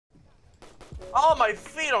Oh, my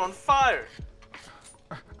feet are on fire!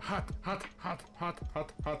 Hot, hot, hot, hot,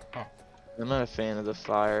 hot, hot, hot. I'm not a fan of the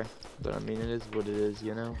fire, but I mean it is what it is,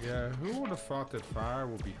 you know. Yeah, who would have thought that fire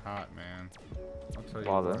would be hot, man? I'll tell you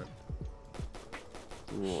Lava.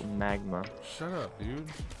 what. Ooh, magma. Shut up, dude.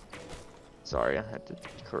 Sorry, I had to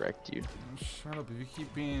correct you. Shut up. If you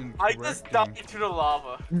keep being I correcting, just dumped into the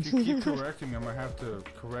lava. if you keep correcting me, I'm gonna have to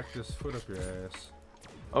correct this foot up your ass.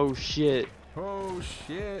 Oh shit. Oh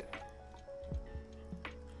shit.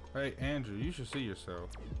 Hey, Andrew, you should see yourself.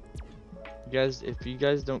 You guys, if you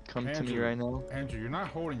guys don't come to me Andrew. right now. Andrew, you're not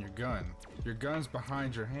holding your gun. Your gun's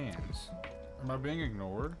behind your hands. Am I being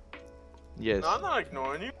ignored? Yes. No, I'm not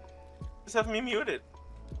ignoring you. Just have me muted.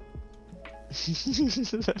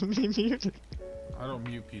 Let me mute. I don't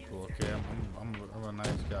mute people, okay? I'm a nice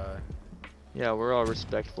guy. Yeah, we're all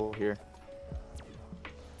respectful here.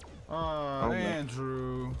 Oh, no.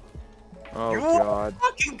 Andrew. Oh You god.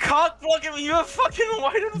 fucking cock blocking me. You're fucking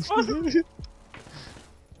white as fuck.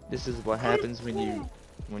 This is what happens when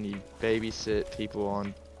you babysit people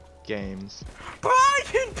on games.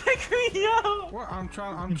 Brian, pick me up. What? I'm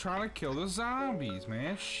trying to kill the zombies,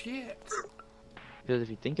 man. Shit. Because if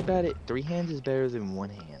you think about it, 3 hands is better than 1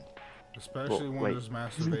 hand. Especially Well, when wait. there's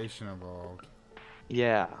masturbation involved.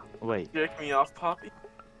 Yeah. Wait. Pick me off, Poppy.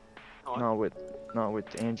 Not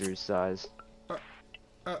with Andrew's size.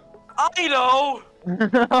 I know.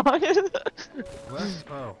 Let's.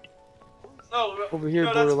 Oh. No. Over here,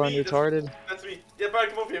 no, that's borderline me, retarded. That's me. Yeah, Brian,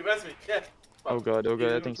 come over here. That's me. Yeah. Oh god, You that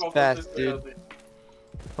can thing's go from fast, this way, dude. I'll be-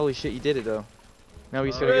 Holy shit, you did it though. Now we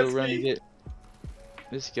just Alright. gotta go That's run me. and get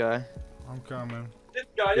this guy. I'm coming. This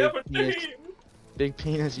guy, Big have a penis. team. Big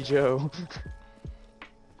Penis Joe.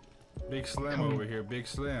 Big Slim Come on. over here. Big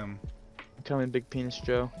Slim. Coming, Big Penis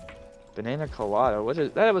Joe. Banana colada. What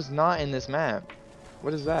is that? Was not in this map.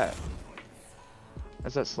 What is that?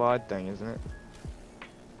 That's that slide thing, isn't it?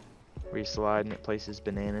 Where you slide and it places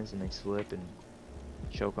bananas and they slip and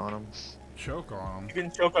choke on them. Choke on You them.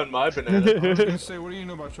 can choke on my I was banana. gonna say, what do you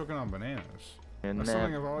know about choking on bananas? And That's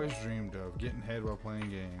something then I've always dreamed of. Getting head while playing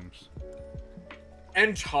games.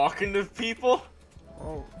 And talking to people.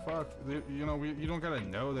 Oh fuck! You know, you don't gotta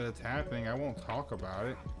know that it's happening. I won't talk about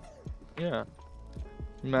it. yeah,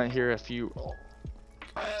 you might hear a few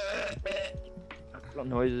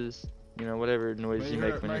noises. You know, whatever noise you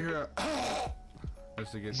make when might you. hear a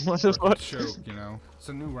just to get What the fucking fuck? choked. You know, it's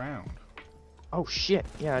a new round. Oh shit!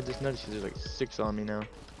 Yeah, I just noticed there's like 6 on me now.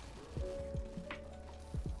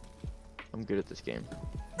 I'm good at this game.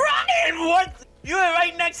 Brian, what? You were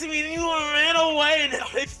right next to me and you ran away and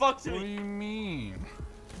they fucked What do me. you mean?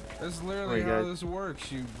 That's literally Wait, how guys. this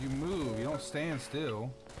works. You move. You don't stand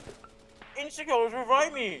still. Instigos,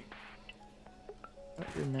 revive me. Shut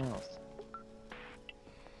your mouth.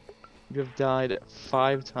 You have died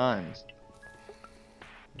 5 times.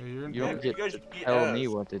 Yeah, you're, You don't You get guys to should beat tell me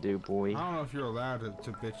ass. what to do, boy. I don't know if you're allowed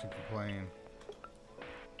to bitch and complain.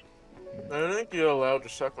 I don't think you're allowed to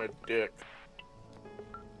suck my dick.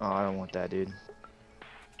 Oh, I don't want that, dude.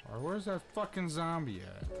 Or where's that fucking zombie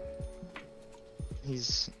at?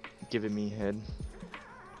 He's giving me head.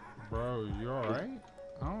 Bro, you alright?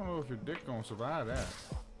 I don't know if your dick gonna survive that.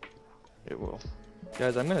 It will.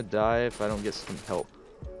 Guys, I'm gonna die if I don't get some help.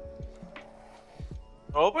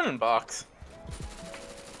 Open box.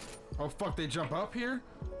 Oh fuck, they jump up here?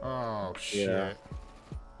 Oh shit. Yeah.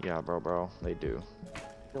 Yeah, bro, they do.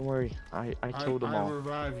 Don't worry, I killed them I all.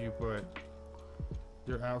 revive you, but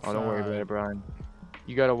you're outside. Oh, don't worry about it, Brian.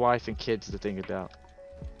 You got a wife and kids to think about.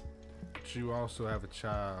 But you also have a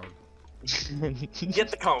child. Get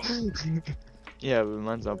the comb. Yeah, but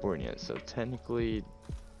mine's not born yet, so technically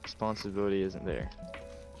responsibility isn't there.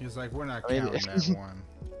 He's like, we're not I mean- counting that one.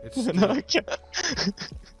 It's No, still, I can't.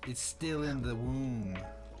 it's still in the womb.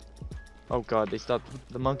 Oh god, they stopped.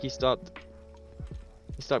 The monkey stopped.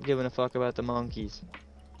 They stopped giving a fuck about the monkeys.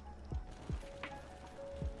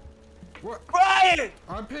 What? Brian!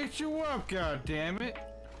 I picked you up, god damn it.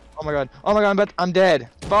 Oh my god, I'm dead.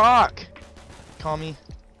 Fuck! Call me.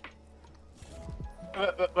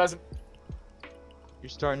 You're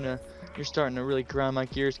starting to really grind my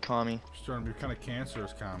gears, Kami. You're starting to be kind of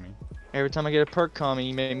cancerous, Kami. Every time I get a perk, Kami,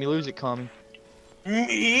 you made me lose it, Kami.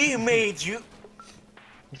 Me made you.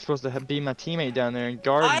 You're supposed to be my teammate down there and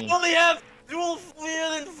guard I me. only have dual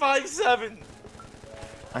flair and 5.7.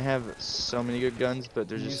 I have so many good guns, but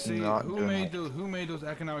they're You just see, not who doing made it. those? Who made those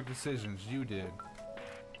economic decisions? You did.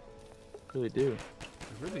 Really do.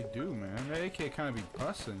 They really do, man. That AK kind of be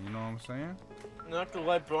busting. You know what I'm saying? Not gonna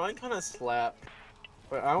lie, Brian kind of slapped.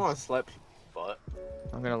 But I want to slap people's butt.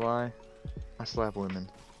 I'm gonna lie. I slap women.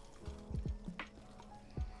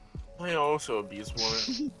 I also abuse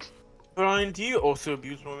women. Brian, do you also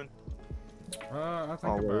abuse women? I think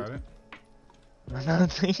Always. about it. I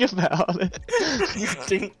don't think about it. You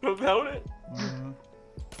think about it? Mhm.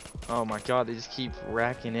 Oh my god, they just keep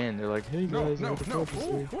racking in. They're like, hey No, guys, no, what the no. fuck is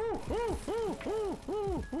Ooh, this?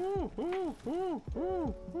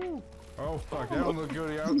 ooh. Oh fuck, they don't look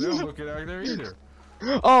good out. They don't look good out there either.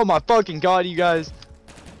 Oh my fucking god, you guys.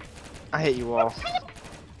 I hate you all.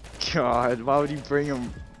 God, why would you bring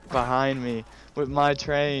them behind me with my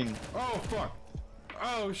train? Oh fuck.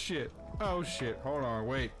 Oh shit. Oh shit. Hold on,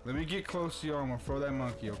 wait. Let me get close to you. I'm gonna throw that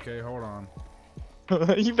monkey, okay? Hold on.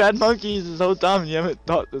 You've had monkeys this whole time and you haven't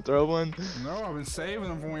thought to throw one? No, I've been saving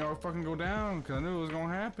them from when y'all fucking go down, because I knew it was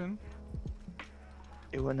gonna happen.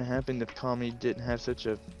 It wouldn't have happened if Tommy didn't have such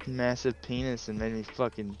a massive penis and made me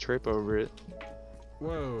fucking trip over it.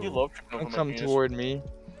 Whoa. You love tripping over Don't my come penis. toward me.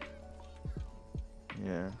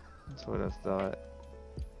 Yeah, that's what I thought.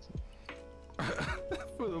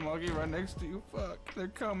 Put the monkey right next to you. Fuck, they're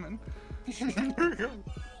coming.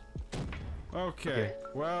 Okay.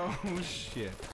 Well, shit.